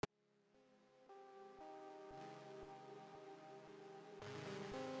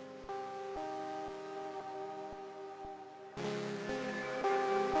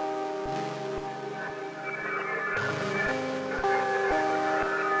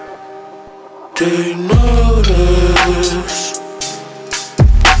They notice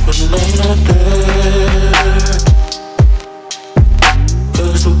when I'm not there,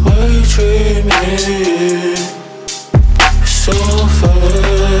 'cause the way you treat me is so unfair.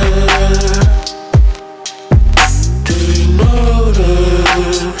 They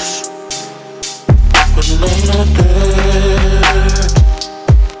notice when I'm not there,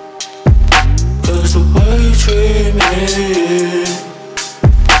 'cause the way you treat me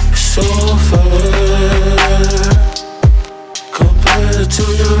so unfair compared to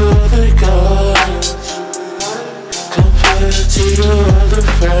your other guys, compared to your other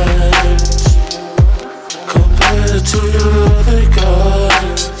friends, compared to your other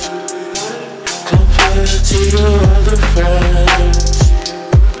guys, compared to your other friends.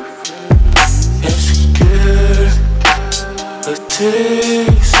 Insecurities,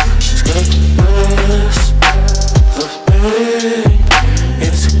 it's got the best of me.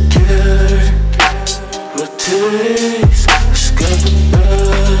 Insecurities, it's got the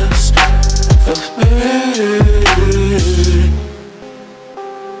best of me. Insecurities,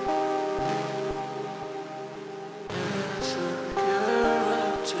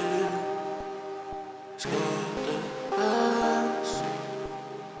 it's got the best.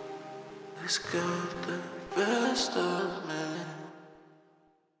 It's got